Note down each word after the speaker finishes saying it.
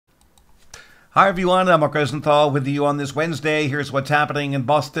Hi everyone, I'm Mark Rosenthal with you on this Wednesday. Here's what's happening in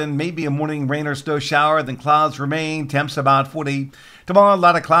Boston. Maybe a morning rain or snow shower, then clouds remain, temps about 40. Tomorrow, a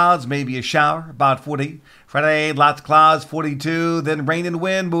lot of clouds, maybe a shower, about 40. Friday, lots of clouds, 42. Then rain and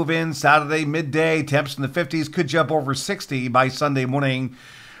wind move in. Saturday, midday, temps in the 50s, could jump over 60 by Sunday morning.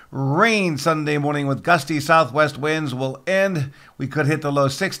 Rain Sunday morning with gusty southwest winds will end. We could hit the low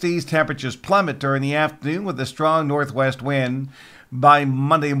 60s. Temperatures plummet during the afternoon with a strong northwest wind. By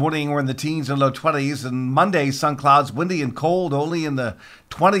Monday morning, we're in the teens and low 20s. And Monday, sun clouds, windy and cold, only in the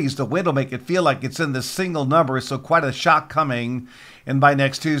 20s. The wind will make it feel like it's in the single numbers, so quite a shock coming. And by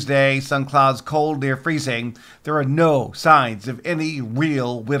next Tuesday, sun clouds, cold, near freezing. There are no signs of any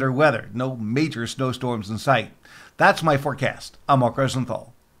real winter weather. No major snowstorms in sight. That's my forecast. I'm Mark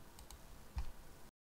Rosenthal.